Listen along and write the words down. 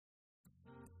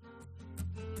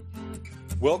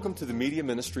Welcome to the media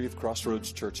ministry of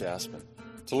Crossroads Church Aspen.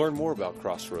 To learn more about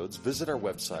Crossroads, visit our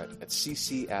website at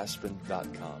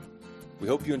ccaspen.com. We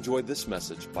hope you enjoyed this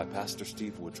message by Pastor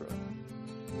Steve Woodrow.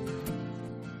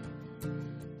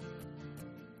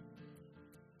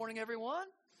 Morning, everyone.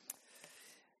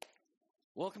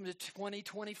 Welcome to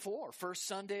 2024, first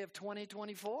Sunday of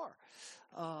 2024.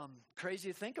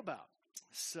 Crazy to think about.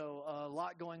 So a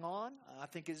lot going on. I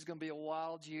think it's going to be a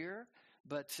wild year,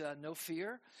 but no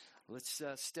fear. Let's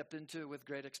step into it with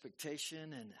great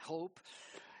expectation and hope.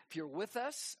 If you're with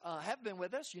us, have been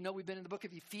with us, you know we've been in the book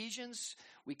of Ephesians.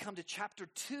 We come to chapter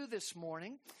 2 this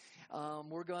morning.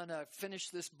 We're going to finish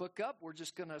this book up. We're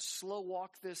just going to slow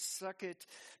walk this second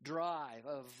drive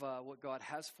of what God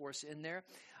has for us in there.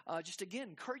 Just again,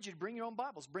 encourage you to bring your own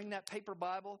Bibles. Bring that paper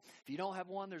Bible. If you don't have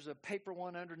one, there's a paper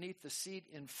one underneath the seat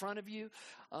in front of you.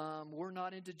 We're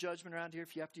not into judgment around here.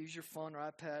 If you have to use your phone or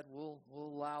iPad, we'll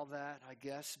allow that, I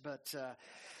guess. But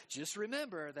just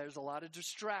remember, there's a lot of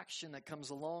distraction that comes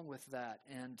along with that.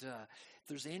 And if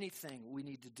there's anything we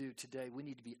need to do today, we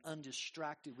need to be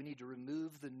undistracted. We need to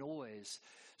remove the noise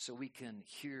so we can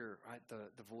hear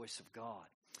the voice of God.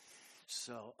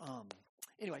 So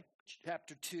anyway,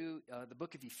 chapter 2, the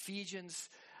book of Ephesians.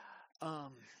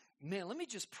 Man, let me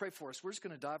just pray for us. We're just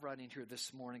going to dive right in here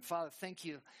this morning. Father, thank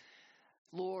you,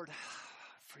 Lord,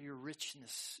 for your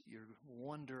richness, your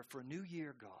wonder, for a new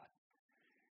year, God.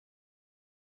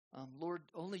 Lord,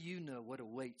 only you know what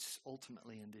awaits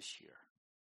ultimately in this year.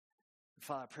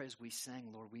 Father, I pray as we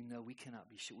sang, Lord, we know we cannot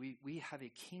be shaken. We have a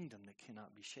kingdom that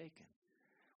cannot be shaken.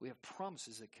 We have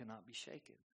promises that cannot be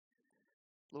shaken.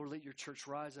 Lord, let your church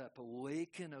rise up.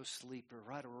 Awaken, O sleeper.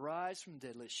 Right, arise from the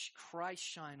dead. Let Christ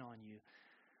shine on you.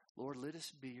 Lord, let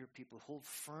us be your people. Hold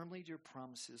firmly to your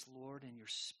promises, Lord, and your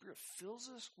Spirit fills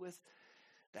us with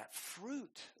that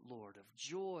fruit, Lord, of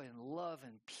joy and love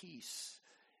and peace.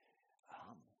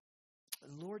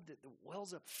 And Lord, that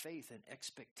wells up faith and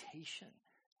expectation.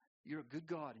 You're a good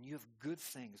God, and you have good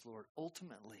things, Lord,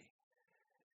 ultimately.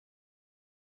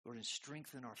 Lord, and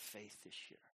strengthen our faith this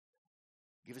year.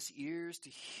 Give us ears to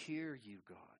hear you,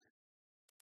 God,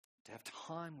 to have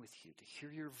time with you, to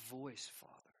hear your voice,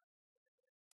 Father.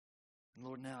 And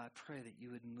Lord, now I pray that you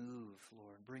would move,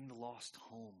 Lord, bring the lost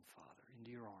home, Father,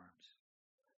 into your arms.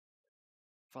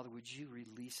 Father, would you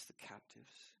release the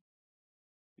captives?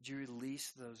 Would you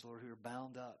release those, Lord, who are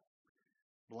bound up,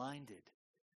 blinded,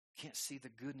 can't see the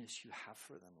goodness you have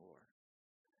for them, Lord?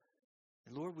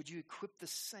 And Lord, would you equip the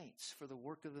saints for the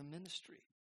work of the ministry?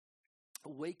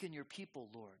 Awaken your people,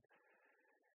 Lord,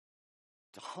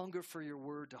 to hunger for your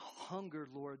word, to hunger,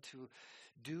 Lord, to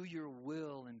do your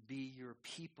will and be your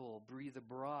people, be the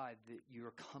bride that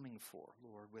you're coming for,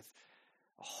 Lord, with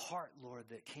a heart, Lord,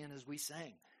 that can, as we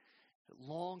sang, that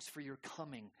longs for your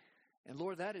coming. And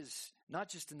Lord, that is not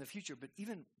just in the future, but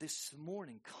even this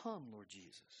morning. Come, Lord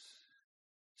Jesus.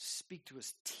 Speak to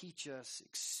us, teach us,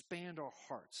 expand our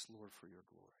hearts, Lord, for your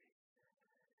glory.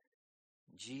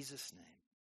 In Jesus' name.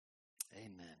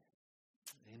 Amen.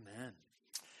 Amen.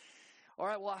 All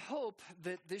right, well, I hope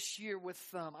that this year with,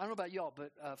 I don't know about y'all,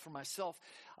 but for myself,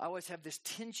 I always have this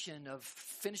tension of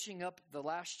finishing up the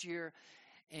last year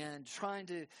and trying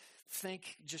to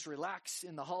just relax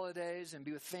in the holidays and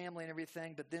be with family and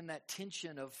everything, but then that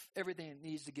tension of everything that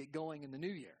needs to get going in the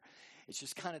new year. It's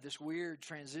just kind of this weird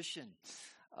transition,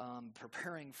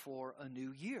 preparing for a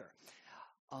new year.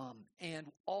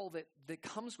 And all that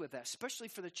comes with that, especially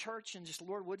for the church, and just,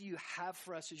 Lord, what do you have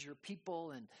for us as your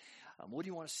people, and what do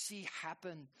you want to see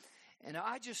happen? And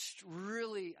I just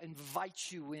really invite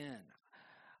you in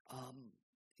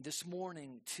this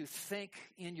morning to think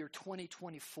in your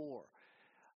 2024,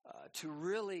 to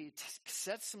really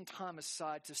set some time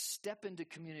aside to step into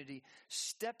community,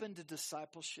 step into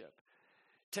discipleship.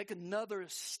 Take another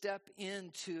step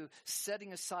into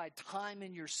setting aside time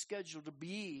in your schedule to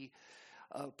be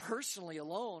personally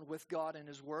alone with God and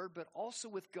his word, but also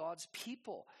with God's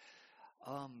people.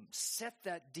 Set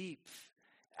that deep.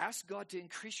 Ask God to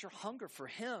increase your hunger for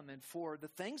him and for the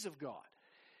things of God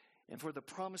and for the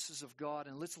promises of God.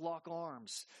 And let's lock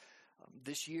arms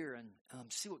this year and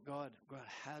see what God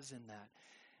has in that.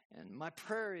 And my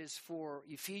prayer is for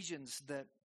Ephesians that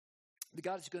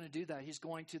God is going to do that. He's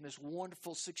going to, in this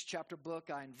wonderful 6-chapter book.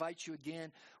 I invite you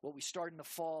again, what we start in the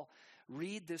fall,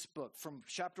 read this book from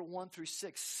chapter 1 through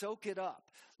 6. Soak it up.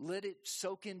 Let it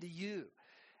soak into you.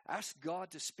 Ask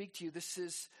God to speak to you. This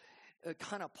is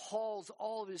kind of Paul's,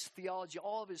 all of his theology,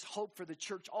 all of his hope for the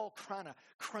church, all kind of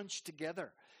crunched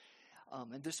together.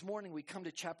 And this morning we come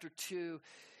to chapter 2.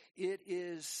 It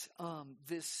is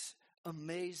this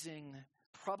amazing,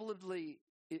 probably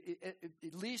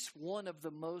at least one of the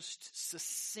most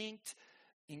succinct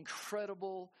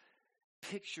incredible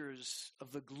pictures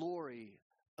of the glory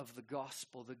of the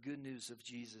gospel, the good news of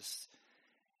Jesus,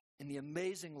 and the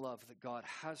amazing love that God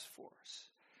has for us.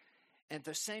 And at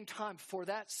the same time, for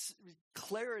that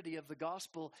clarity of the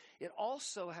gospel, it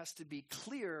also has to be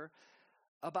clear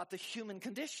about the human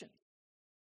condition,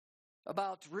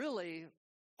 about really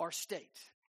our state.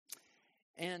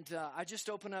 And I just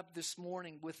open up this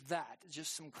morning with that,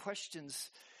 just some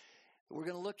questions we're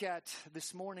going to look at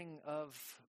this morning of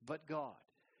but God.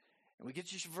 And we get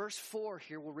to verse 4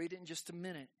 here. We'll read it in just a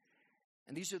minute.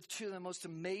 And these are two of the most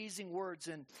amazing words.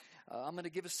 And I'm going to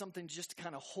give us something just to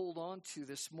kind of hold on to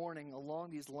this morning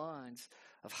along these lines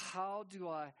of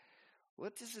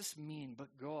what does this mean but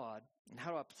God? And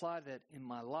how do I apply that in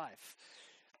my life?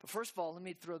 But first of all, let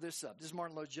me throw this up. This is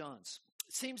Martin Lloyd-Jones.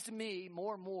 It seems to me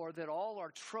more and more that all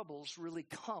our troubles really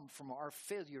come from our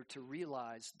failure to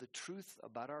realize the truth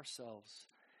about ourselves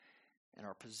and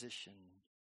our position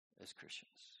as Christians.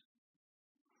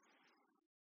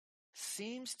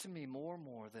 Seems to me more and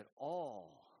more that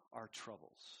all our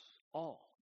troubles,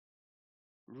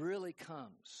 really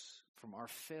comes from our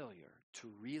failure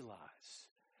to realize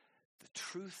the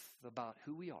truth about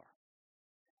who we are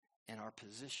and our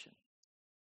position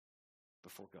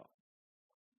before God.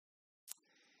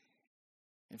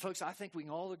 And folks, I think we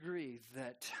can all agree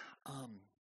that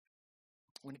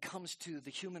when it comes to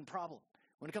the human problem,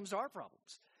 when it comes to our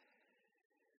problems,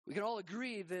 we can all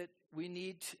agree that we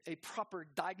need a proper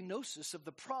diagnosis of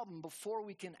the problem before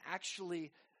we can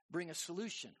actually bring a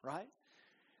solution, right?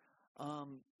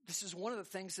 This is one of the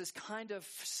things that's kind of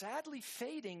sadly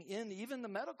fading in even the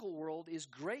medical world is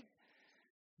great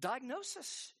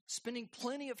diagnosis, spending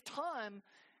plenty of time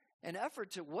and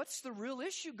effort to what's the real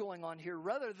issue going on here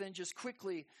rather than just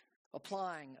quickly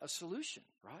applying a solution,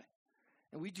 right?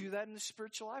 And we do that in the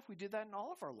spiritual life. We do that in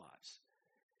all of our lives.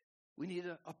 We need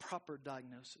a proper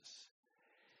diagnosis.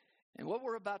 And what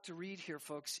we're about to read here,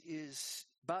 folks, is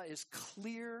about as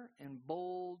clear and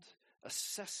bold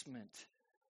assessment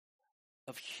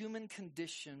of human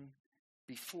condition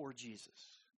before Jesus.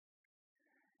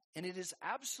 And it is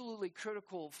absolutely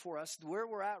critical for us where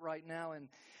we're at right now. And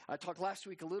I talked last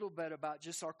week a little bit about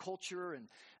just our culture and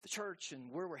the church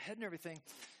and where we're heading and everything.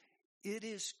 It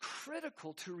is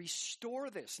critical to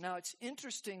restore this. Now, it's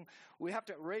interesting. We have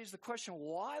to raise the question,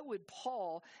 why would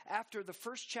Paul, after the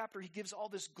first chapter, he gives all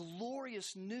this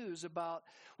glorious news about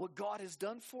what God has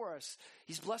done for us.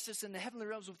 He's blessed us in the heavenly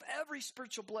realms with every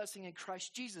spiritual blessing in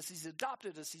Christ Jesus. He's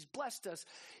adopted us. He's blessed us.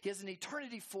 He has an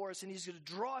eternity for us, and he's going to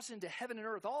draw us into heaven and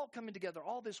earth, all coming together,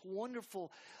 all this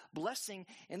wonderful blessing.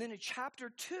 And then in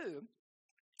chapter 2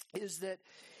 is that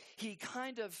he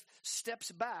kind of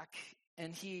steps back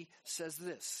and he says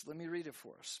this. Let me read it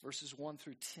for us, verses 1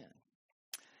 through 10.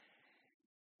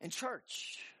 In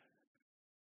church,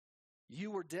 you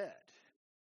were dead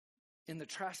in the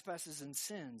trespasses and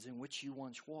sins in which you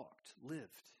once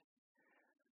lived,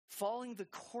 following the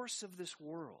course of this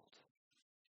world,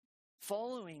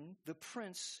 following the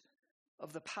prince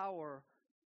of the power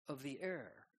of the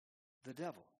air, the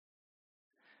devil,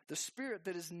 the spirit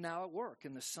that is now at work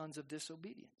in the sons of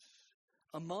disobedience,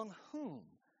 among whom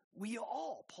we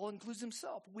all, Paul includes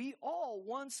himself, we all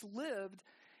once lived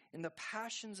in the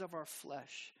passions of our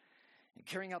flesh and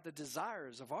carrying out the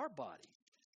desires of our body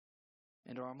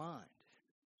and our mind,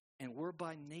 and were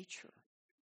by nature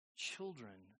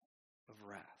children of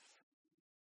wrath,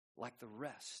 like the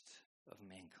rest of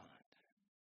mankind.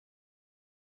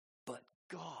 But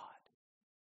God,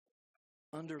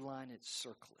 underline it,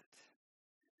 circle it.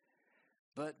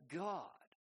 But God,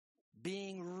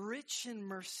 being rich in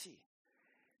mercy,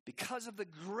 because of the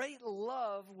great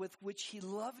love with which he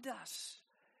loved us,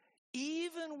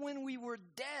 even when we were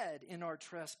dead in our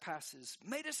trespasses,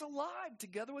 made us alive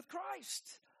together with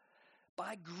Christ.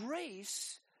 By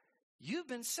grace, you've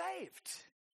been saved,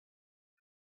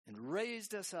 and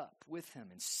raised us up with him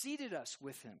and seated us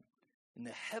with him in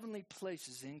the heavenly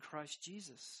places in Christ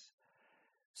Jesus,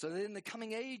 so that in the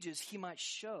coming ages he might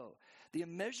show the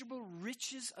immeasurable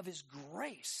riches of his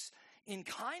grace in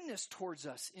kindness towards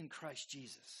us in Christ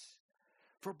Jesus.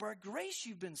 For by grace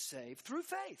you've been saved through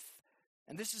faith.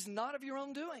 And this is not of your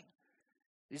own doing.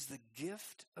 It is the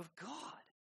gift of God,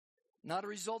 not a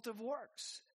result of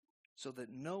works, so that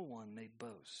no one may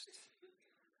boast.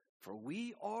 For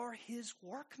we are his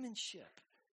workmanship,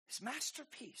 his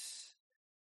masterpiece,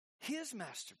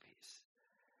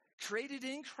 created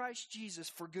in Christ Jesus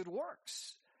for good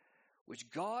works,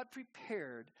 which God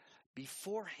prepared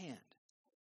beforehand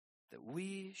that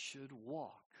we should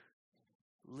walk,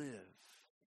 live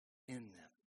in them.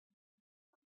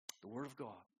 The Word of God.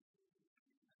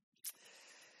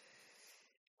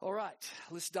 All right,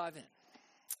 let's dive in.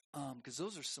 Because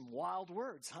those are some wild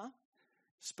words, huh?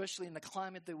 Especially in the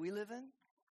climate that we live in,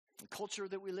 the culture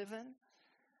that we live in.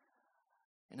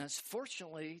 And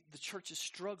unfortunately, the church is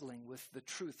struggling with the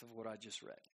truth of what I just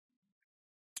read.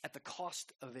 At the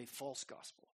cost of a false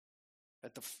gospel.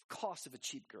 At the cost of a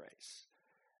cheap grace.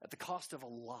 At the cost of a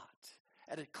lot.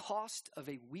 At a cost of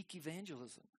a weak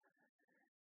evangelism.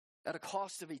 At a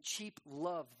cost of a cheap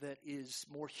love that is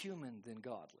more human than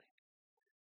godly.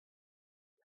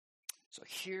 So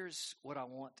here's what I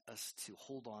want us to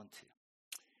hold on to.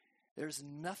 There's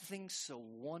nothing so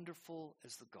wonderful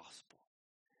as the gospel.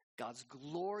 God's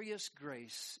glorious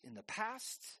grace in the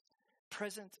past,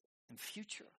 present, and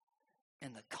future.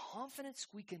 And the confidence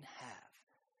we can have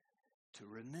to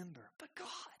remember, but God.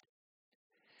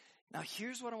 Now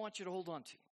here's what I want you to hold on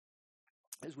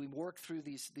to as we work through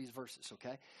these verses,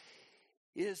 okay?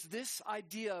 Is this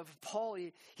idea of Paul,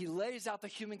 he lays out the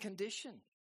human condition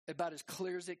about as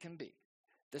clear as it can be.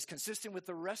 That's consistent with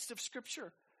the rest of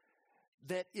Scripture.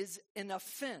 That is an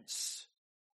offense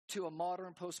to a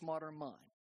modern, postmodern mind.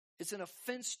 It's an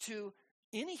offense to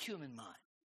any human mind.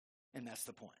 And that's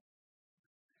the point.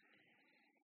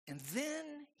 And then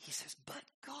he says, but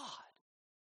God.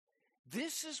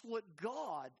 This is what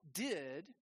God did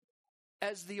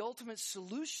as the ultimate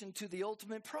solution to the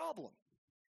ultimate problem.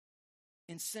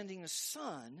 In sending a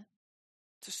son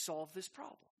to solve this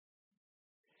problem.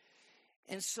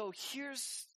 And so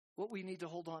here's what we need to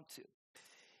hold on to.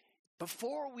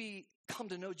 Before we come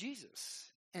to know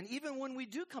Jesus, and even when we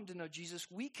do come to know Jesus,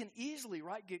 we can easily,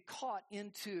 get caught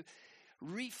into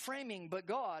reframing, but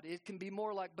God. It can be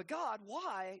more like, but God,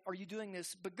 why are you doing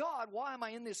this? But God, why am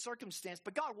I in this circumstance?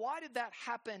 But God, why did that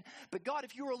happen? But God,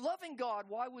 if you were a loving God,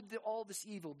 why would all this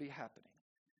evil be happening?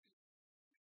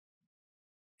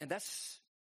 And that's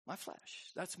my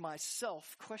flesh. That's my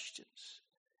self questions.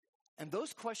 And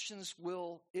those questions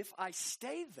will, if I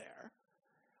stay there,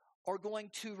 are going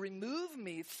to remove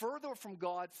me further from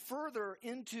God, further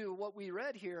into what we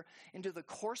read here, into the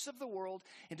course of the world,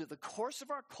 into the course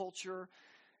of our culture,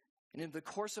 and into the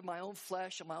course of my own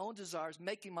flesh and my own desires,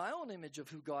 making my own image of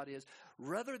who God is,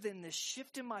 rather than this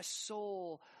shift in my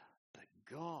soul. But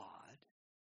God,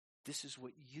 this is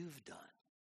what you've done.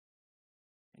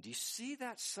 And do you see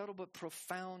that subtle but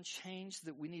profound change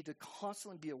that we need to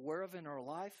constantly be aware of in our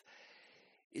life?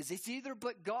 Is it's either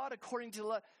but God according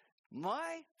to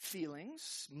my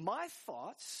feelings, my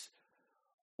thoughts,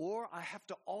 or I have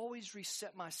to always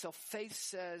reset myself. Faith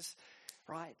says,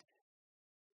 no,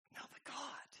 but God.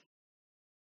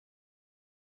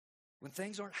 When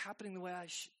things aren't happening the way I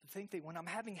think when I'm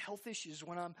having health issues,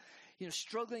 when I'm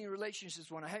struggling in relationships,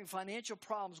 when I'm having financial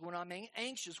problems, when I'm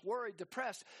anxious, worried,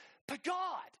 depressed, but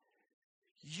God,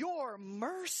 your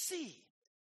mercy,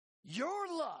 your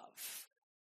love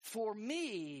for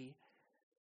me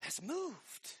has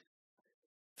moved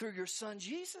through your son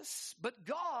Jesus. But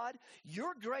God,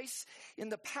 your grace in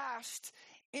the past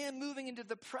and moving into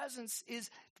the presence is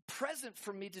present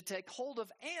for me to take hold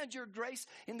of, and your grace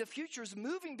in the future is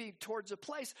moving me towards a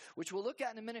place, which we'll look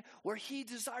at in a minute, where he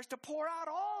desires to pour out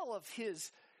all of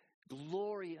his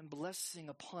glory and blessing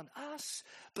upon us.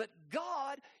 But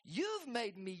God, you've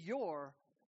made me your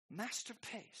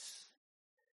masterpiece.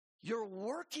 You're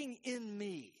working in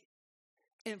me,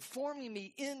 informing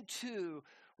me into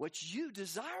what you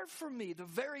desire for me, the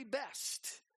very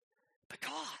best. But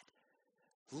God,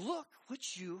 look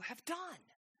what you have done.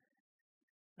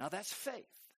 Now that's faith.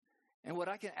 And what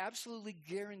I can absolutely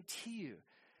guarantee you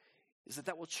is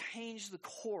that will change the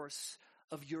course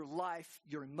of your life,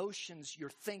 your emotions,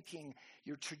 your thinking,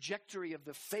 your trajectory of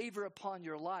the favor upon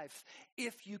your life,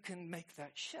 if you can make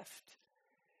that shift.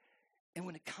 And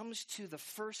when it comes to the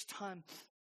first time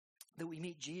that we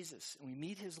meet Jesus and we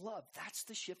meet his love, that's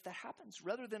the shift that happens.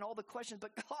 Rather than all the questions,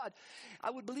 but God, I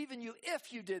would believe in you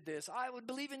if you did this. I would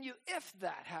believe in you if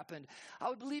that happened. I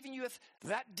would believe in you if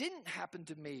that didn't happen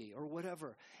to me or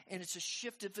whatever. And it's a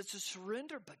shift, if it's a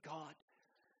surrender, but God,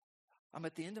 I'm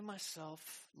at the end of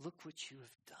myself. Look what you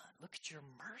have done. Look at your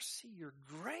mercy, your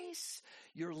grace,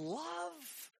 your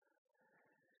love.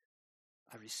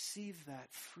 I receive that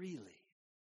freely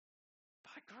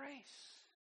by grace.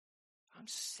 I'm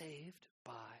saved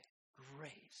by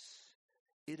grace.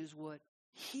 It is what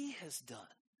he has done,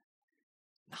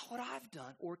 not what I've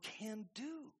done or can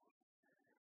do.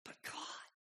 But God,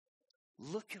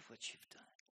 look at what you've done.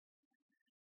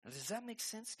 Now, does that make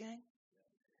sense, gang?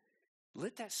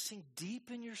 Let that sink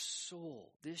deep in your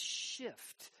soul, this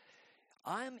shift.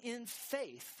 I'm in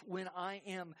faith when I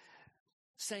am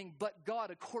saying, but God,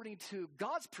 according to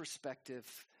God's perspective,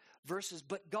 versus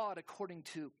but God, according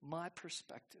to my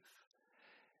perspective.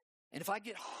 And if I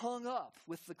get hung up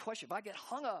with the question, if I get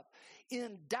hung up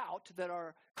in doubt that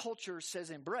our culture says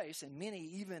embrace, and many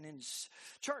even in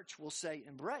church will say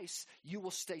embrace, you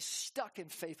will stay stuck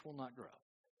and faith will not grow.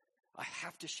 I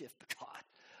have to shift, but God,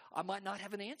 I might not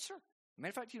have an answer.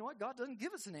 Matter of fact, you know what? God doesn't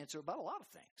give us an answer about a lot of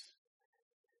things.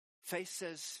 Faith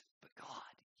says, but God,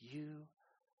 you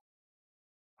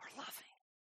are loving.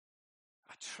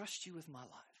 I trust you with my life.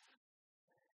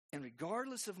 And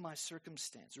regardless of my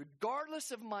circumstance,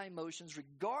 regardless of my emotions,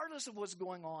 regardless of what's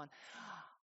going on,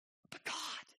 but God,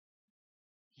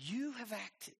 you have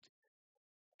acted.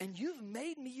 And you've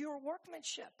made me your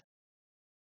workmanship.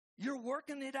 You're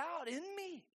working it out in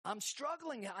me. I'm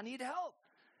struggling. I need help.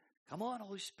 Come on,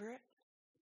 Holy Spirit.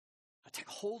 I take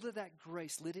hold of that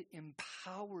grace. Let it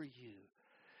empower you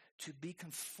to be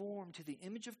conformed to the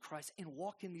image of Christ and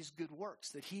walk in these good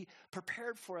works that he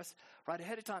prepared for us right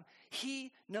ahead of time.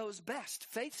 He knows best.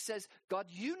 Faith says, God,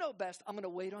 you know best. I'm going to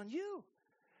wait on you.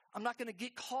 I'm not going to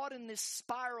get caught in this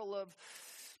spiral of,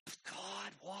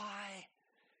 God, why?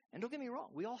 And don't get me wrong.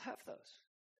 We all have those.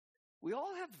 We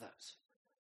all have those.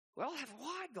 We all have,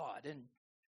 why, God? And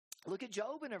look at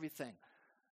Job and everything.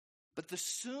 But the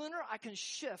sooner I can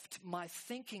shift my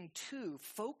thinking to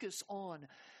focus on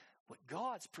what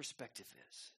God's perspective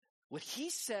is, what he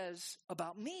says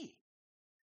about me,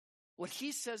 what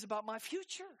he says about my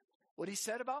future, what he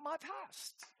said about my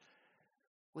past,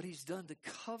 what he's done to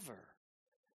cover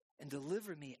and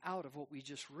deliver me out of what we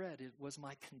just read. It was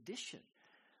my condition,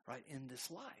 right, in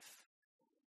this life.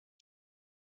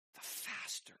 The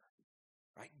faster,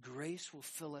 right, grace will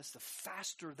fill us. The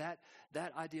faster that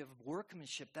idea of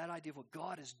workmanship, that idea of what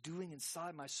God is doing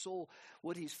inside my soul,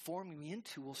 what he's forming me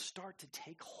into will start to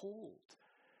take hold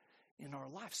in our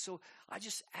life. So I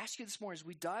just ask you this morning, as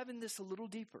we dive in this a little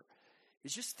deeper,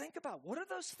 is just think about what are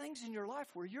those things in your life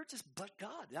where you're just, but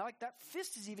God, like that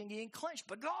fist is even getting clenched,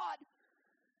 but God,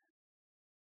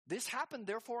 this happened,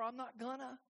 therefore I'm not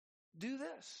gonna do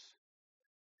this.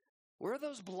 Where are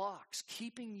those blocks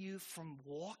keeping you from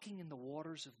walking in the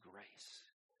waters of grace?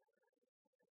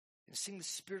 And seeing the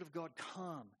Spirit of God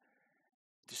come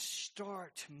to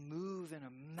start to move in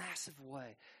a massive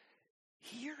way.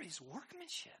 Here is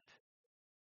workmanship.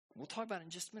 We'll talk about it in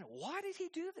just a minute. Why did he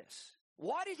do this?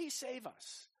 Why did he save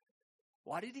us?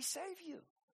 Why did he save you?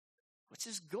 What's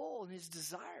his goal and his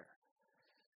desire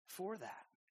for that?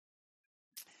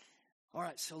 All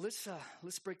right, so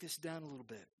let's break this down a little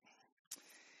bit.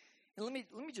 And let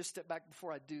me just step back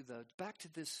before I do, though. Back to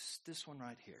this one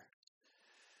right here.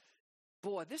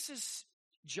 Boy, this is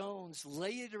Jones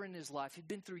later in his life. He'd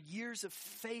been through years of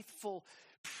faithful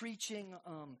preaching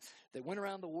that went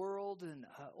around the world. An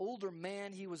older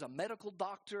man, he was a medical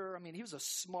doctor. I mean, he was a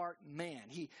smart man.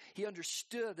 He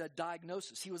understood a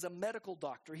diagnosis. He was a medical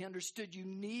doctor. He understood you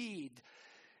need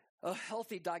a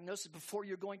healthy diagnosis before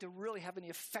you're going to really have any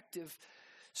effective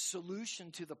solution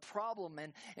to the problem.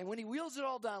 And when he wheels it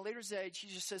all down later in his age, he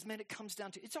just says, man, it comes down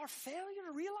to, it's our failure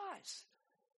to realize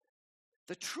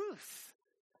the truth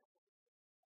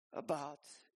about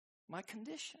my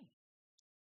condition.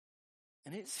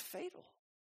 And it's fatal.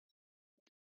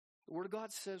 The Word of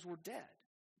God says we're dead.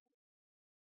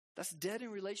 That's dead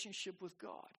in relationship with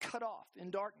God, cut off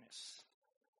in darkness,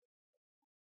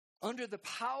 under the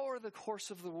power of the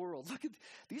course of the world. Look at,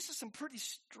 these are some pretty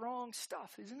strong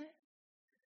stuff, isn't it?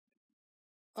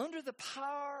 Under the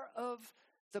power of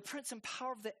the prince and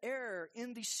power of the air,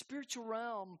 in the spiritual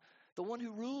realm, the one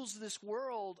who rules this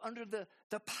world, under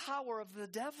the power of the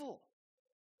devil.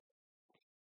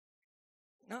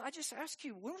 Now, I just ask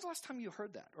you, when was the last time you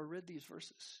heard that or read these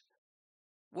verses?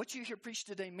 What you hear preached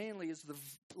today mainly is the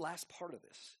last part of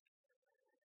this.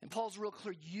 And Paul's real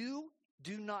clear.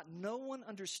 No one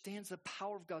understands the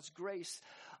power of God's grace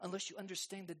unless you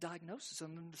understand the diagnosis,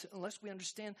 unless we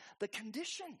understand the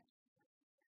condition.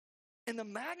 And the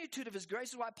magnitude of his grace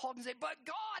is why Paul can say, but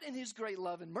God in his great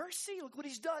love and mercy, look what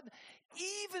he's done.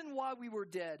 Even while we were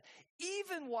dead,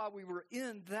 even while we were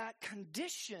in that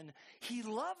condition, he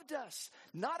loved us.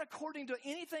 Not according to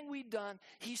anything we'd done.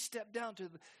 He stepped down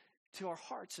to our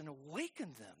hearts and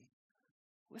awakened them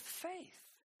with faith.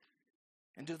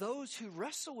 And to those who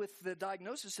wrestle with the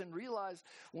diagnosis and realize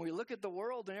when we look at the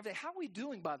world and everything, how are we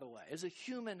doing, by the way, as a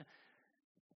human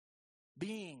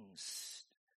beings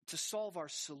to solve our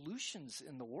solutions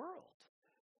in the world?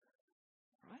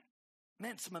 Right?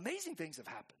 Man, some amazing things have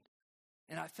happened.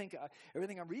 And I think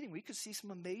everything I'm reading, we could see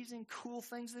some amazing, cool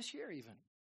things this year even.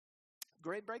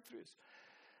 Great breakthroughs.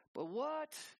 But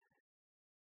what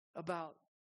about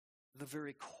the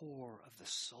very core of the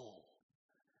soul?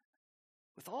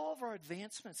 With all of our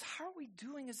advancements, how are we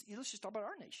doing let's just talk about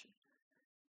our nation.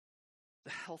 The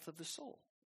health of the soul.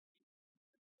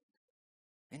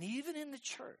 And even in the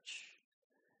church,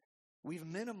 we've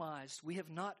minimized, we have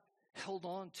not held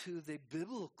on to the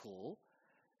biblical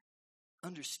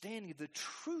understanding of the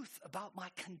truth about my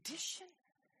condition.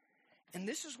 And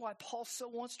this is why Paul so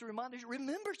wants to remind us,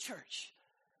 remember, church,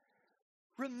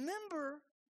 remember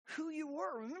who you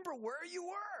were. Remember where you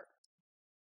were.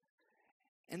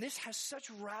 And this has such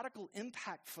radical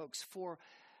impact, folks, for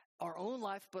our own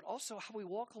life, but also how we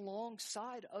walk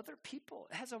alongside other people.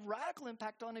 It has a radical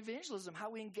impact on evangelism,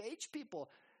 how we engage people,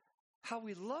 how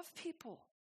we love people.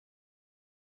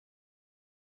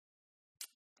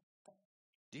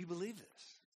 Do you believe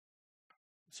this?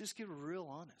 Let's just get real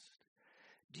honest.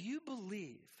 Do you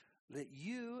believe that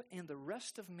you and the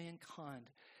rest of mankind,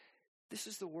 this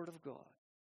is the word of God,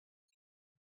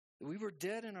 that we were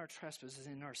dead in our trespasses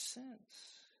and in our sins?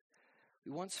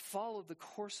 We once followed the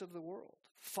course of the world,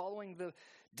 following the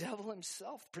devil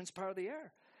himself, the prince power of the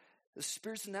air. The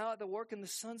spirits now at the work in the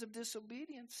sons of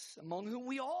disobedience, among whom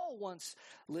we all once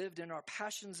lived in our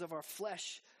passions of our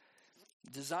flesh,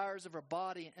 desires of our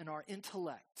body, and our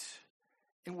intellect.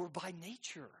 And we're by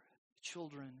nature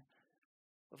children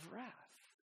of wrath,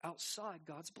 outside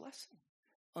God's blessing,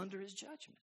 under his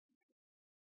judgment.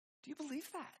 Do you believe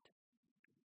that?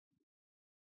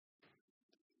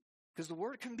 Because the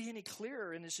word couldn't be any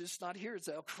clearer, and it's just not here. It's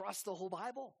across the whole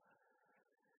Bible.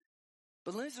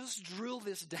 But let's just drill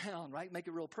this down, right? Make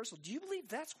it real personal. Do you believe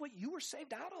that's what you were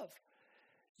saved out of?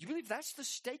 Do you believe that's the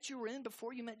state you were in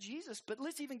before you met Jesus? But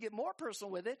let's even get more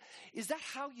personal with it. Is that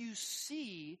how you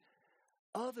see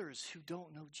others who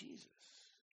don't know Jesus?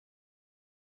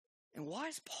 And why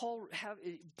is Paul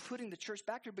putting the church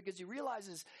back here? Because he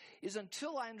realizes is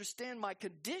until I understand my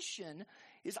condition,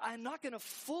 is I'm not going to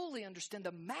fully understand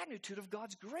the magnitude of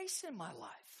God's grace in my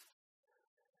life.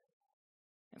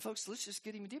 And folks, let's just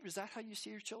get even deeper. Is that how you see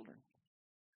your children?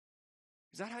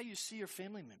 Is that how you see your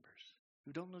family members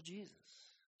who don't know Jesus?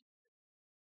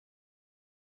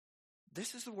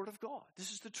 This is the word of God.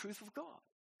 This is the truth of God.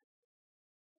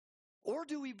 Or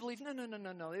do we believe,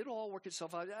 no, it'll all work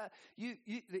itself out.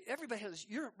 Everybody has,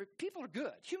 people are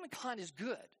good. Humankind is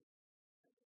good.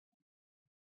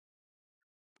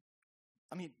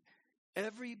 I mean,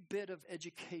 every bit of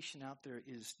education out there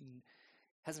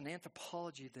has an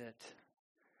anthropology that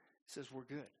says we're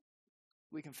good.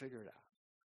 We can figure it out.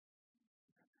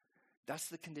 That's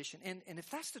the condition. And if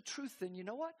that's the truth, then you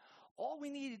know what? All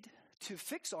we need to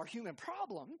fix our human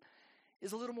problem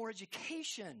is a little more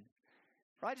education.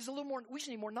 Right? Is a little more, we just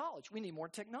need more knowledge. We need more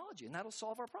technology, and that'll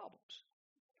solve our problems.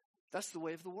 That's the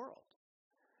way of the world.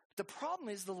 The problem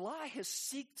is the lie has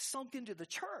sunk into the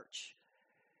church.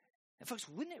 And folks,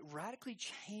 wouldn't it radically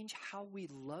change how we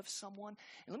love someone?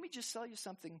 And let me just tell you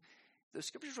something. The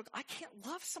scriptures are, I can't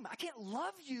love somebody. I can't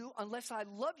love you unless I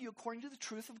love you according to the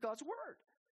truth of God's word.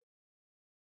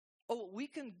 Oh, we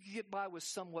can get by with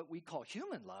some what we call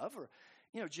human love, or,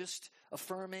 just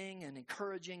affirming and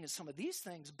encouraging and some of these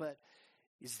things, but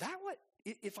is that what,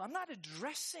 if I'm not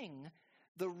addressing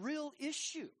the real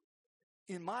issue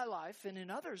in my life and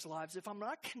in others' lives, if I'm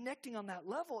not connecting on that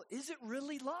level, is it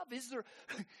really love? Is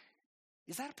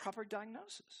that a proper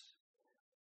diagnosis?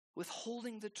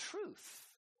 Withholding the truth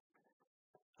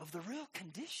of the real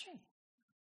condition.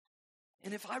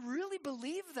 And if I really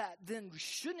believe that, then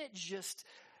shouldn't it just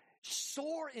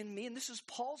soar in me? And this is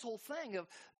Paul's whole thing of,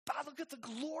 look at the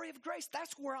glory of grace.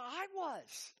 That's where I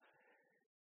was.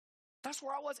 That's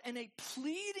where I was. And a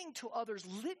pleading to others,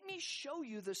 let me show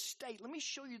you the state. Let me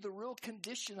show you the real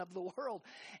condition of the world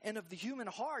and of the human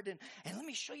heart. And let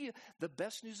me show you the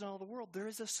best news in all the world. There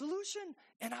is a solution.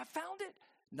 And I found it.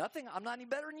 Nothing. I'm not any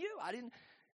better than you.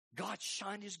 God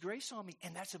shined his grace on me.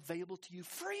 And that's available to you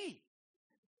free.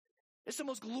 It's the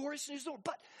most glorious news in the world.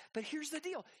 But here's the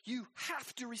deal. You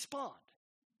have to respond.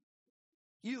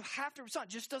 You have to respond.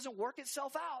 It just doesn't work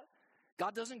itself out.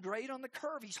 God doesn't grade on the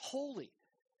curve. He's holy.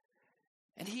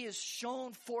 And he has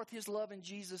shown forth his love in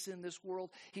Jesus in this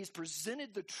world. He's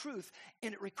presented the truth,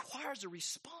 and it requires a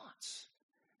response.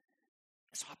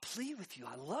 And so I plead with you.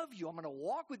 I love you. I'm going to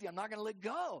walk with you. I'm not going to let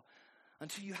go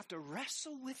until you have to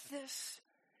wrestle with this.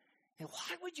 And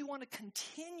why would you want to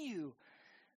continue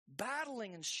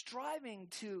battling and striving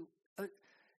to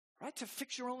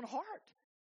fix your own heart?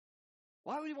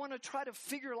 Why would you want to try to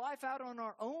figure life out on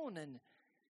our own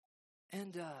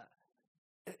and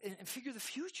figure the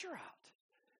future out?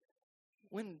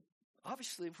 When,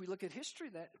 obviously, if we look at history,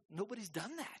 that nobody's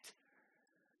done that.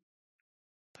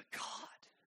 But God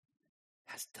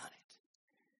has done it.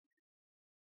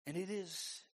 And it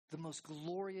is the most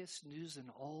glorious news in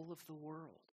all of the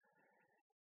world.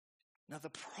 Now,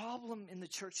 the problem in the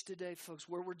church today, folks,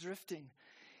 where we're drifting,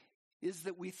 is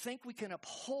that we think we can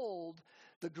uphold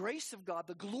the grace of God,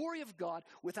 the glory of God,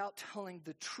 without telling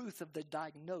the truth of the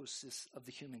diagnosis of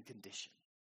the human condition.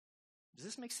 Does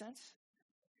this make sense?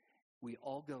 We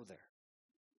all go there.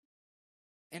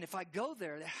 And if I go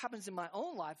there, that happens in my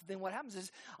own life, then what happens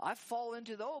is I fall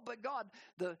into but God,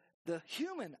 the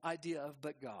human idea of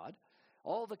but God,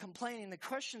 all the complaining, the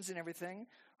questions and everything,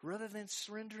 rather than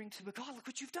surrendering to, but God, look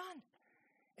what you've done.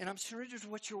 And I'm surrendered to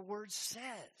what your word says.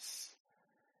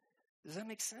 Does that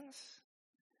make sense?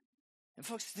 And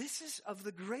folks, this is of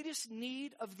the greatest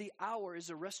need of the hour is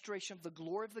a restoration of the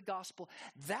glory of the gospel.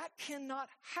 That cannot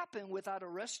happen without a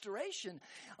restoration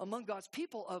among God's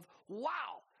people of,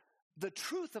 wow, the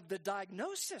truth of the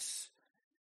diagnosis.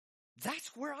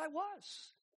 That's where I was.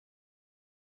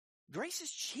 Grace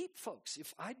is cheap, folks,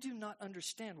 if I do not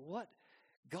understand what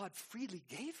God freely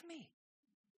gave me.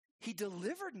 He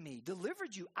delivered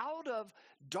you out of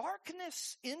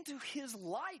darkness into his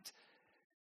light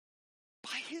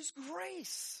by his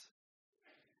grace.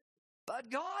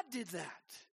 But God did that.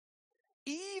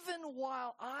 Even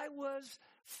while I was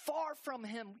far from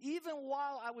him, even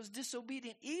while I was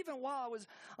disobedient, even while I was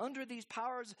under these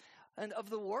powers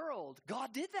of the world,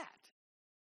 God did that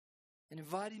and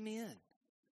invited me in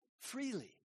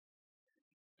freely.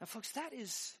 Now, folks, that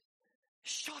is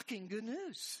shocking good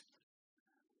news.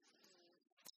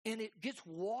 And it gets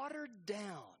watered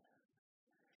down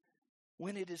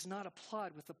when it is not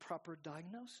applied with the proper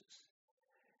diagnosis.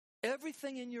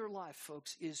 Everything in your life,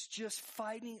 folks, is just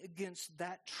fighting against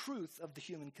that truth of the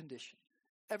human condition.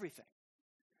 Everything.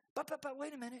 But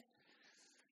wait a minute.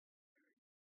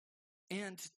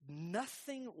 And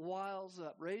nothing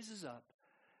raises up,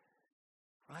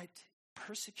 right?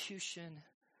 Persecution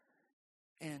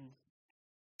and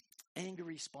anger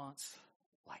response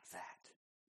like that.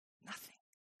 Nothing.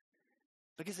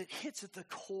 Because it hits at the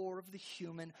core of the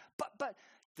human, but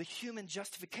the human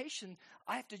justification,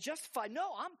 I have to justify,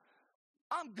 no,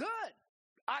 I'm good.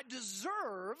 I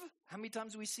deserve. How many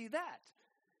times do we see that?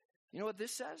 You know what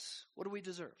this says? What do we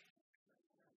deserve?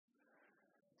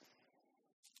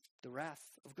 The wrath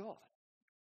of God.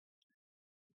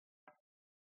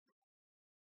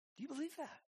 Do you believe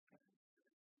that?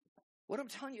 What I'm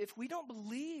telling you, if we don't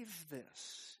believe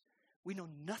this, we know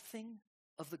nothing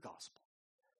of the gospel.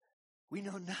 We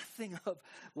know nothing of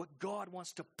what God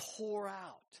wants to pour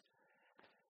out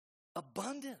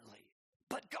abundantly.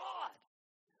 But God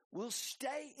will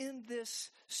stay in this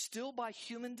still by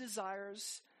human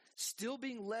desires, still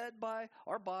being led by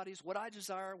our bodies, what I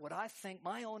desire, what I think,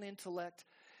 my own intellect,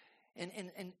 and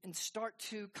start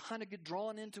to kind of get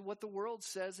drawn into what the world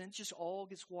says, and it just all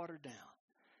gets watered down.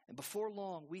 And before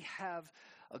long, we have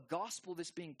a gospel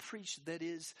that's being preached that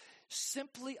is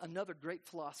simply another great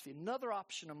philosophy, another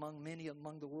option among many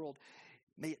among the world.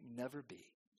 May it never be.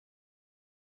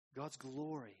 God's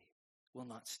glory will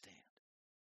not stand.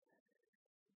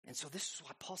 And so this is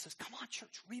why Paul says, come on,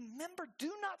 church, remember, do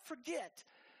not forget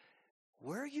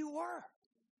where you were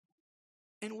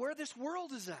and where this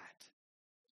world is at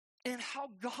and how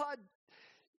God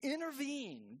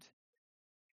intervened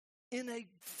in a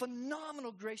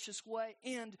phenomenal, gracious way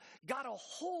and got a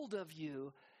hold of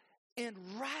you and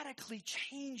radically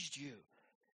changed you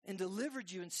and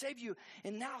delivered you and saved you.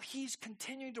 And now he's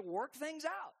continuing to work things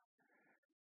out,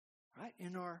 right,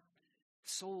 in our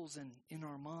souls and in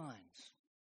our minds.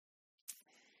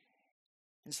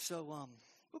 And so, let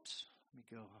me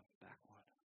go back one.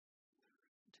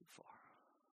 Too far.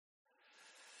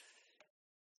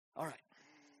 All right.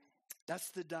 That's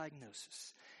the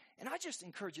diagnosis. And I just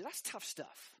encourage you, that's tough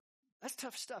stuff. That's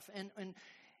tough stuff. And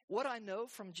what I know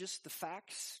from just the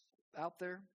facts out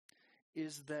there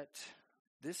is that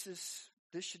this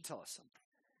should tell us something.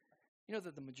 You know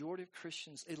that the majority of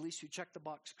Christians, at least who check the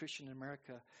box Christian in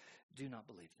America, do not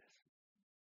believe this.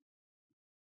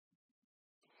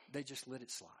 They just let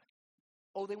it slide.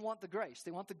 Oh, they want the grace.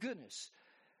 They want the goodness.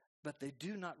 But they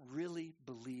do not really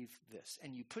believe this.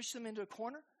 And you push them into a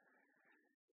corner.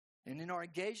 And in our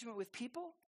engagement with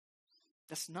people,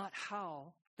 that's not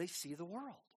how they see the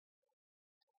world.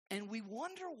 And we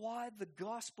wonder why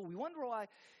we wonder why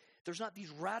there's not these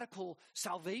radical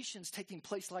salvations taking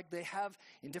place like they have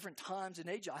in different times and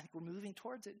ages. I think we're moving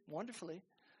towards it wonderfully,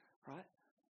 right?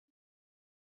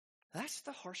 That's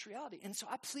the harsh reality. And so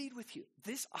I plead with you.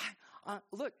 It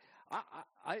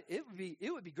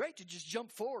would be great to just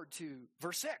jump forward to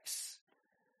verse 6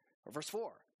 or verse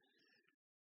 4.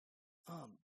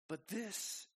 But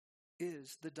this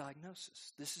is the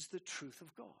diagnosis. This is the truth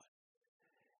of God.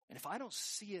 And if I don't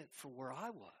see it for where I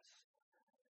was,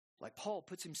 like Paul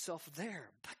puts himself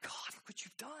there, but God, look what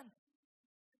you've done.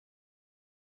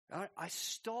 I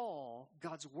stall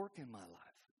God's work in my life.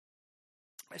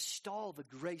 I stall the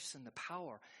grace and the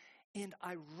power, and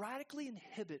I radically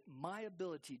inhibit my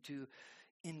ability to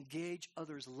engage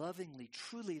others lovingly,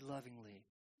 truly lovingly,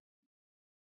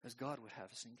 as God would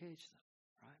have us engage them,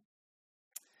 right?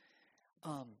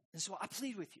 And so I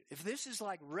plead with you, if this is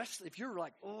like if you're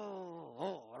like,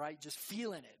 right, just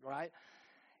feeling it, right?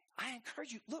 I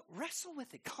encourage you, look, wrestle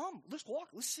with it. Come, let's walk,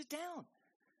 let's sit down.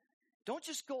 Don't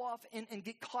just go off and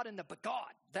get caught in but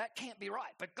God, that can't be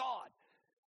right, but God.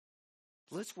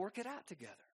 Let's work it out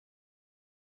together.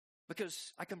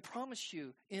 Because I can promise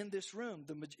you in this room,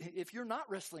 if you're not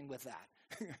wrestling with that,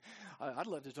 I'd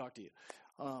love to talk to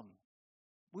you.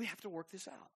 We have to work this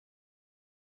out.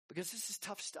 Because this is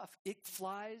tough stuff. It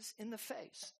flies in the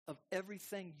face of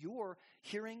everything you're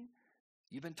hearing.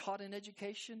 You've been taught in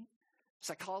education,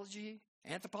 psychology,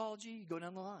 anthropology, you go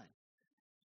down the line.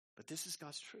 But this is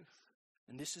God's truth.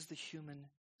 And this is the human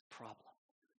problem,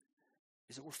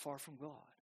 is that we're far from God.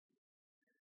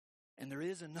 And there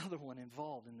is another one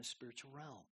involved in the spiritual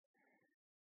realm.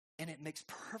 And it makes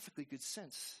perfectly good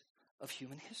sense of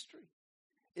human history.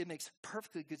 It makes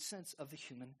perfectly good sense of the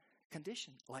human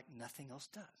condition, like nothing else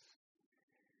does.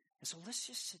 And so let's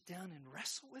just sit down and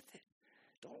wrestle with it.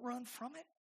 Don't run from it.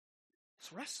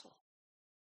 Let's wrestle.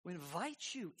 We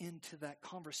invite you into that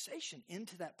conversation,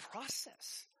 into that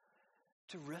process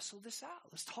to wrestle this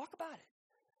out. Let's talk about it.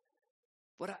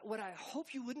 What I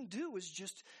hope you wouldn't do is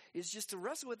just to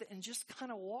wrestle with it and just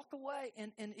kind of walk away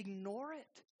and ignore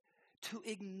it. To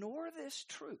ignore this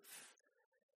truth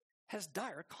has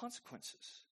dire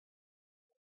consequences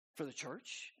for the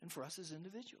church and for us as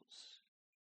individuals.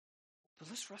 But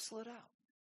let's wrestle it out.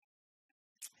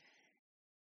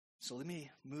 So let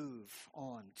me move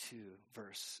on to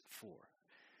verse 4.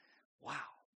 Wow.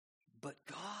 But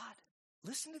God,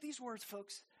 listen to these words,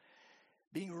 folks.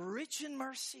 Being rich in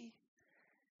mercy,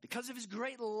 because of his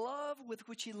great love with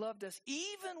which he loved us,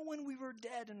 even when we were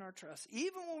dead in our trespasses,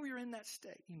 even when we were in that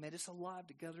state, he made us alive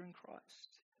together in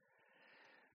Christ.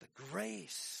 But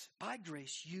by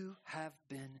grace, you have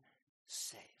been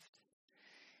saved.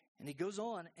 And he goes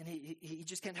on, and he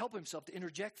just can't help himself to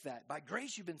interject that. By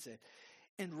grace, you've been saved.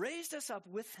 And raised us up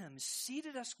with him,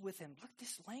 seated us with him. Look,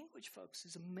 this language, folks,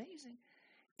 is amazing.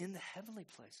 In the heavenly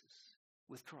places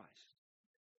with Christ.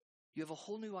 You have a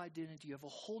whole new identity. You have a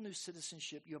whole new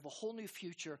citizenship. You have a whole new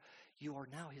future. You are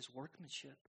now his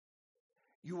workmanship.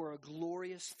 You are a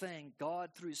glorious thing.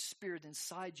 God, through his Spirit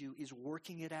inside you, is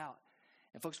working it out.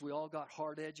 And folks, we all got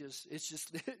hard edges. It's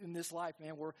just in this life,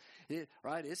 man,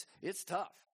 it's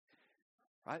tough.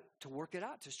 Right? To work it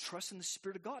out, to trust in the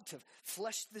Spirit of God, to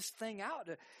flesh this thing out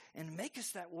and make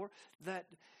us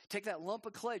take that lump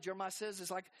of clay. Jeremiah says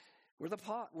it's like, we're the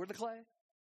pot, we're the clay.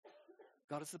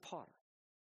 God is the potter.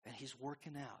 And he's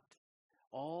working out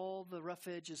all the rough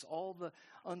edges, all the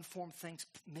unformed things,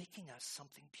 making us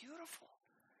something beautiful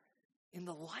in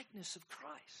the likeness of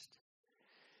Christ.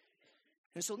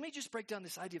 And so let me just break down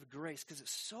this idea of grace, because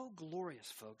it's so glorious,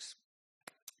 folks,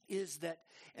 is that,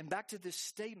 and back to this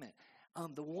statement,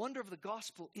 the wonder of the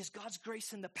gospel is God's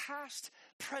grace in the past,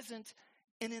 present,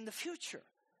 and in the future.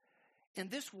 And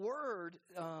this word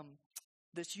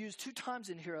that's used 2 times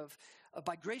in here of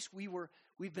by grace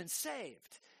we've been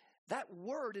saved. That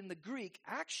word in the Greek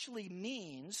actually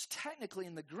means, technically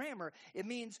in the grammar, it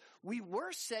means we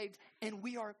were saved and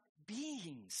we are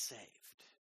being saved.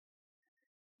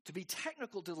 To be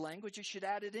technical to the language, you should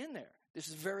add it in there. This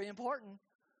is very important.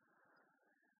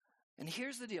 And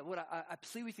here's the deal. What I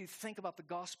plead with you, think about the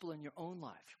gospel in your own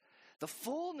life. The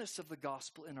fullness of the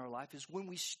gospel in our life is when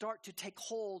we start to take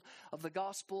hold of the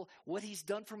gospel, what he's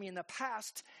done for me in the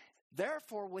past,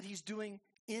 therefore what he's doing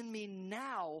in me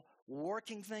now,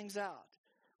 working things out.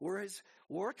 We're his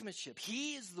workmanship.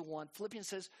 He is the one, Philippians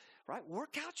says, right,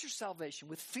 work out your salvation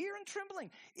with fear and trembling.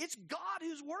 It's God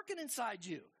who's working inside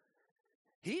you.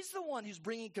 He's the one who's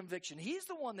bringing conviction. He's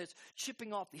the one that's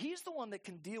chipping off. He's the one that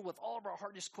can deal with all of our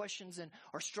hardest questions and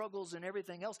our struggles and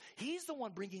everything else. He's the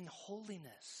one bringing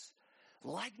holiness,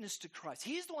 likeness to Christ.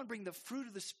 He's the one bringing the fruit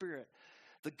of the Spirit,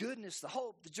 the goodness, the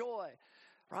hope, the joy,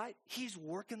 right? He's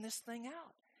working this thing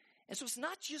out. And so it's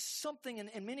not just something,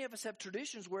 and many of us have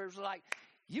traditions where it's like,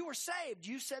 you were saved,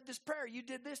 you said this prayer, you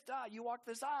did this, you walked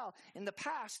this aisle in the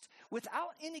past without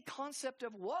any concept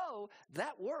of, whoa,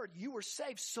 that word, you were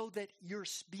saved so that you're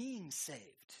being saved.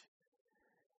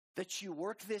 That you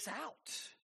work this out,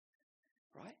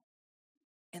 right?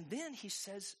 And then he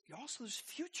says, also there's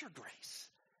future grace.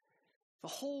 The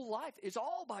whole life is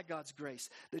all by God's grace.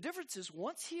 The difference is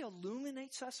once he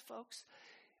illuminates us, folks,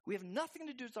 we have nothing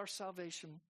to do with our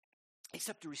salvation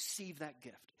except to receive that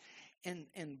gift.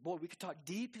 And boy, we could talk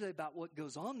deeply about what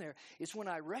goes on there. It's when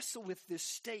I wrestle with this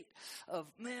state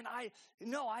of, man, I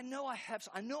know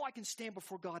I can stand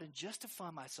before God and justify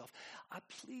myself. I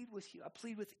plead with you. I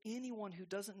plead with anyone who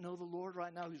doesn't know the Lord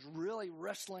right now, who's really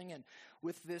wrestling and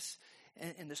with this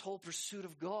and this whole pursuit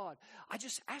of God. I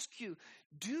just ask you,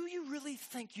 do you really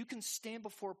think you can stand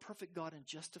before a perfect God and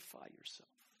justify yourself?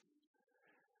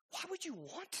 Why would you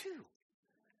want to?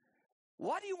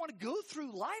 Why do you want to go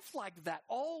through life like that,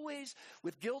 always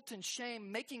with guilt and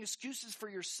shame, making excuses for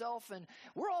yourself? And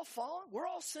we're all fallen. We're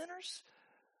all sinners.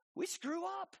 We screw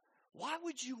up. Why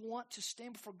would you want to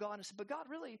stand before God and say, but God,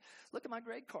 really, look at my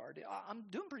grade card. I'm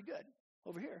doing pretty good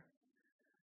over here.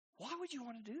 Why would you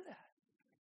want to do that?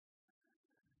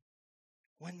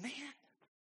 When, man,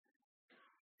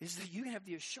 is that you can have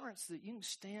the assurance that you can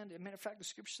stand. As a matter of fact, the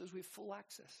scripture says we have full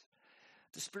access.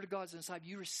 The Spirit of God is inside.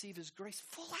 You receive His grace.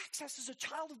 Full access as a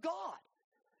child of God.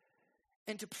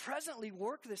 And to presently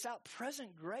work this out,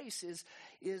 present grace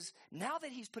is now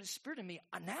that He's put His Spirit in me,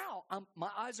 my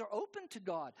eyes are open to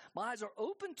God. My eyes are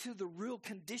open to the real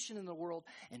condition in the world.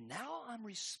 And now I'm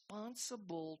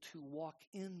responsible to walk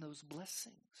in those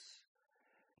blessings.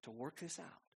 To work this out.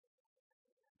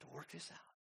 To work this out.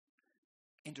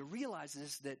 And to realize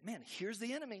this, that, man, here's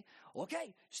the enemy.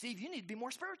 Okay, Steve, you need to be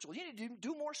more spiritual. You need to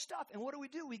do more stuff. And what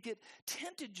do? We get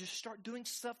tempted to start doing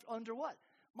stuff under what?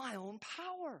 My own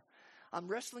power. I'm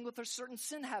wrestling with a certain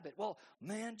sin habit. Well,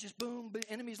 man, just boom, the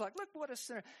enemy's like, look what a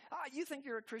sinner. You think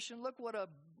you're a Christian. Look what a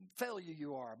failure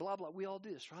you are. Blah, blah. We all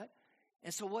do this, right?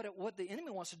 And so what the enemy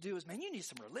wants to do is, man, you need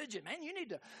some religion. Man, you need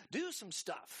to do some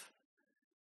stuff.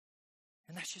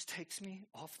 And that just takes me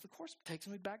off the course. Takes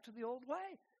me back to the old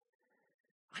way.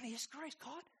 I need His grace.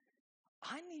 God,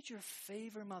 I need your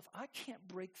favor in my life. I can't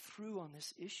break through on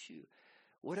this issue.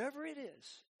 Whatever it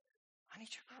is, I need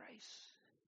your grace.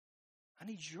 I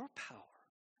need your power.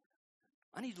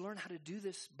 I need to learn how to do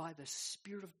this by the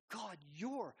Spirit of God.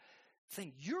 Your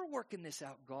thing. You're working this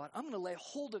out, God. I'm going to lay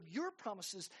hold of your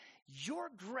promises, your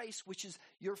grace, which is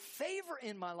your favor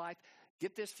in my life.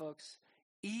 Get this, folks.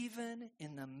 Even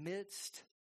in the midst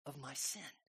of my sin.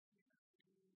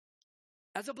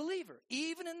 As a believer,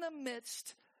 even in the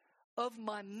midst of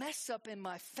my mess up and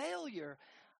my failure,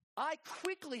 I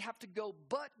quickly have to go,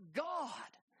 but God,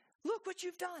 look what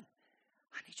you've done.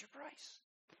 I need your grace.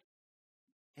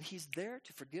 And He's there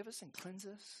to forgive us and cleanse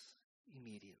us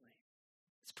immediately.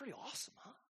 It's pretty awesome,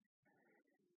 huh?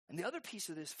 And the other piece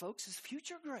of this, folks, is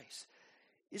future grace.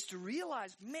 Is to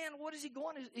realize, man, what is He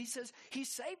going? He says, He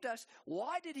saved us.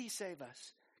 Why did He save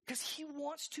us? Because He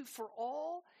wants to, for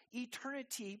all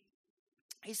eternity,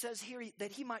 He says here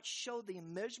that He might show the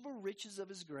immeasurable riches of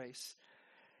His grace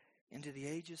into the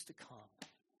ages to come.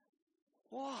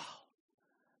 Wow.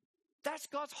 That's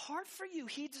God's heart for you.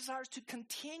 He desires to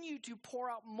continue to pour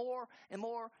out more and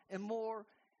more and more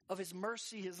of His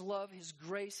mercy, His love, His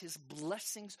grace, His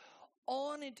blessings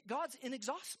on it. God's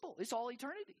inexhaustible. It's all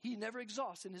eternity. He never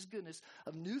exhausts in His goodness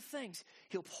of new things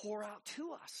He'll pour out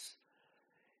to us.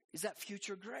 Is that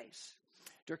future grace?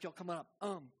 Dirk, y'all come up.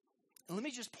 And let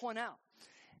me just point out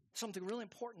something really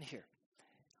important here.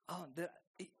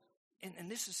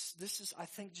 This is, I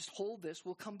think, just hold this.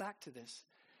 We'll come back to this.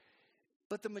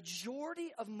 But the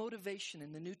majority of motivation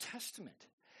in the New Testament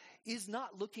is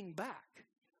not looking back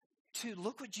to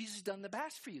look what Jesus has done in the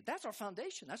past for you. That's our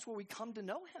foundation. That's where we come to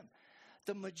know Him.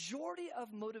 The majority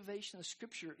of motivation of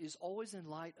Scripture is always in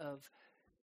light of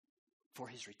for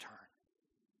His return.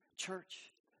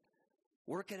 Church,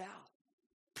 work it out.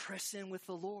 Press in with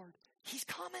the Lord. He's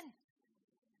coming.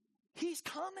 He's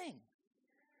coming.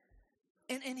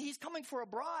 And He's coming for a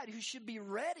bride who should be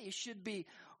ready, should be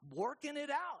working it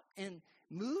out and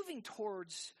moving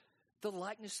towards the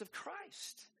likeness of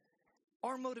Christ.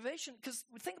 Our motivation, because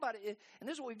we think about it, and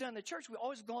this is what we've done in the church, we've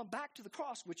always gone back to the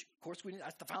cross, which, of course,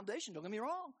 that's the foundation, don't get me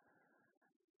wrong.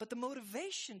 But the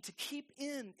motivation to keep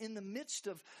in the midst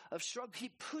of struggle,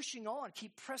 keep pushing on,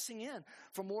 keep pressing in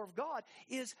for more of God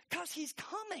is because He's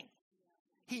coming.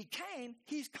 He came,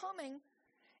 He's coming,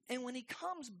 and when He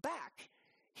comes back,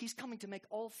 He's coming to make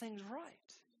all things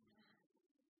right.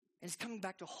 And He's coming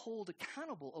back to hold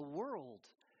accountable a world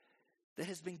that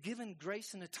has been given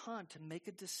grace and a time to make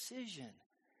a decision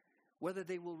whether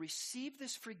they will receive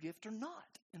this free gift or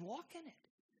not and walk in it.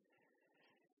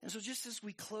 And so just as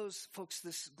we close, folks,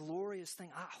 this glorious thing,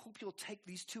 I hope you'll take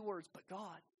these two words, but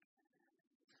God.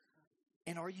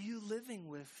 And are you living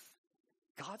with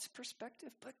God's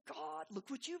perspective? But God, look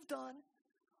what you've done.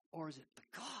 Or is it, but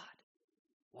God,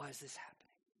 why is this happening?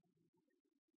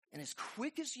 And as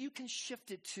quick as you can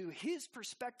shift it to His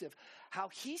perspective, how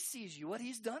He sees you, what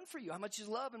He's done for you, how much His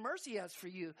love and mercy He has for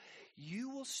you, you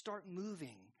will start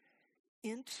moving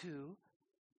into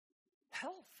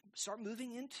health. Start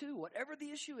moving into whatever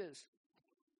the issue is.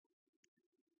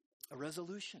 A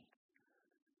resolution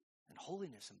and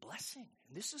holiness and blessing.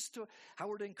 And this is how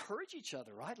we're to encourage each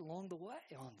other, right, along the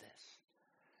way on this.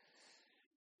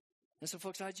 And so,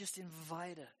 folks, I just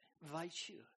invite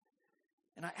you.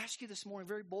 And I ask you this morning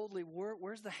very boldly,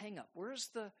 where's the hang-up? Where's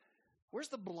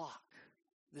the block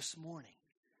this morning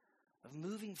of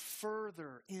moving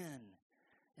further in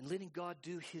and letting God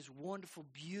do his wonderful,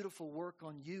 beautiful work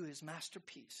on you, his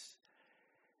masterpiece?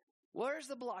 Where's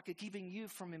the block of keeping you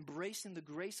from embracing the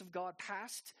grace of God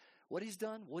past what he's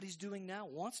done, what he's doing now,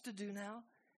 wants to do now,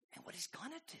 and what he's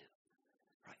going to do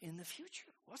right in the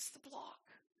future? What's the block?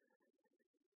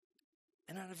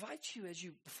 And I invite you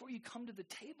before you come to the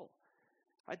table,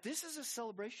 right, this is a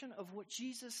celebration of what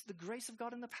Jesus, the grace of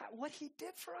God in the past, what he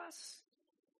did for us.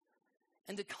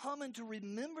 And to come and to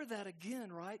remember that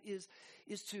again, right, is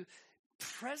to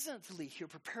presently here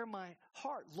prepare my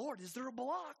heart. Lord, is there a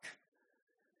block?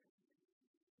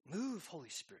 Move, Holy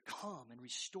Spirit, come and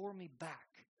restore me back,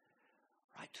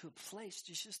 right, to a place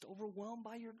just overwhelmed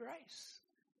by your grace.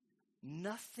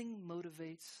 Nothing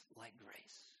motivates like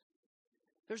grace.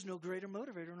 There's no greater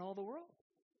motivator in all the world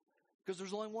because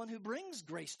there's only one who brings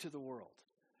grace to the world.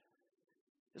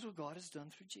 This is what God has done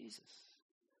through Jesus.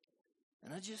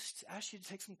 And I just ask you to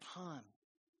take some time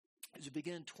as we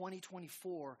begin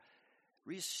 2024,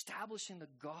 reestablishing the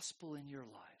gospel in your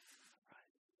life.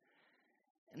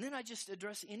 Right? And then I just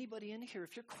address anybody in here.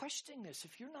 If you're questioning this,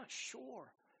 if you're not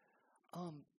sure,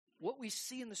 what we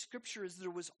see in the scripture is there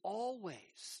was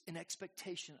always an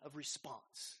expectation of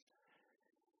response.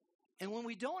 And when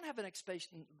we don't have an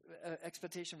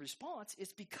expectation response,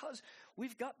 it's because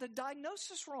we've got the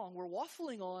diagnosis wrong. We're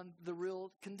waffling on the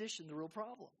real condition, the real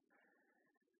problem.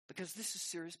 Because this is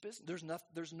serious business.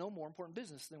 There's no more important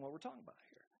business than what we're talking about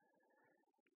here.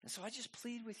 And so I just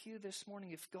plead with you this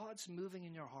morning, if God's moving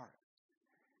in your heart,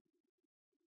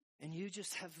 and you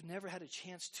just have never had a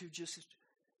chance to just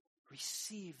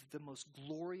receive the most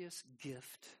glorious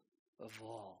gift of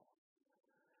all,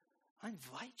 I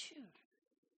invite you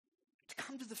to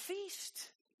come to the feast,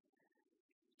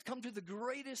 to come to the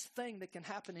greatest thing that can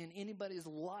happen in anybody's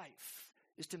life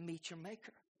is to meet your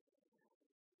Maker,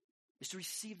 is to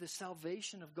receive the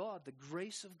salvation of God, the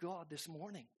grace of God this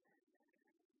morning.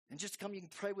 And just come, you can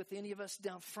pray with any of us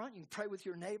down front, you can pray with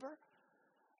your neighbor,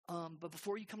 but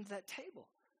before you come to that table,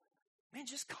 man,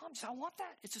 just come. Say, I want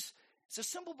that. It's a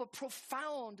simple but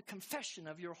profound confession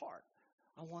of your heart.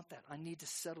 I want that. I need to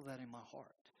settle that in my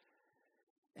heart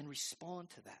and respond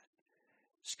to that.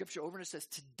 Scripture over and it says,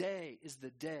 today is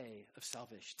the day of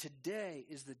salvation. Today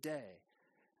is the day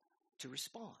to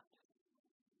respond.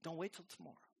 Don't wait till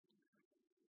tomorrow.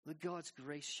 Let God's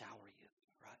grace shower you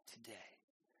right today.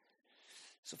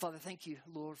 So, Father, thank you,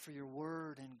 Lord, for your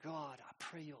word. And God, I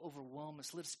pray you overwhelm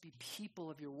us. Let us be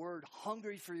people of your word,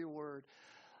 hungry for your word.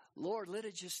 Lord, let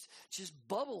it just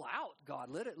bubble out, God.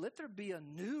 Let there be a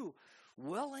new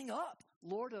welling up,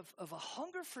 Lord, of a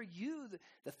hunger for you,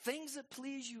 the things that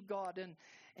please you, God,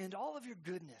 and all of your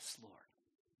goodness, Lord.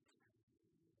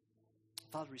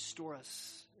 Father, restore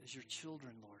us as your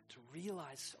children, Lord, to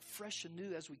realize fresh and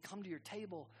new as we come to your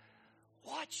table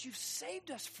what you've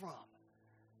saved us from.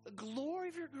 The glory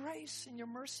of your grace and your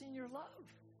mercy and your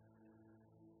love.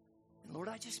 And Lord,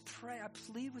 I just pray, I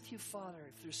plead with you, Father,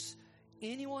 if there's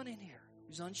anyone in here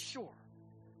who's unsure,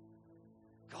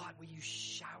 God, will you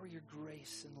shower your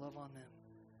grace and love on them?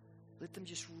 Let them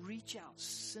just reach out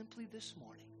simply this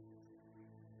morning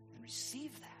and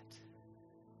receive that.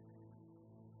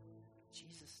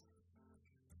 Jesus.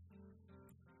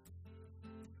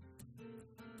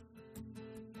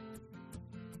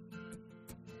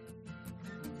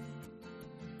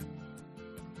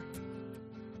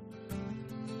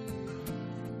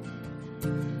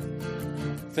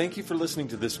 Thank you for listening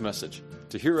to this message.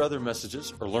 To hear other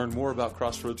messages or learn more about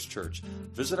Crossroads Church,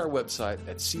 visit our website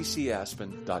at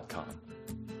ccaspen.com.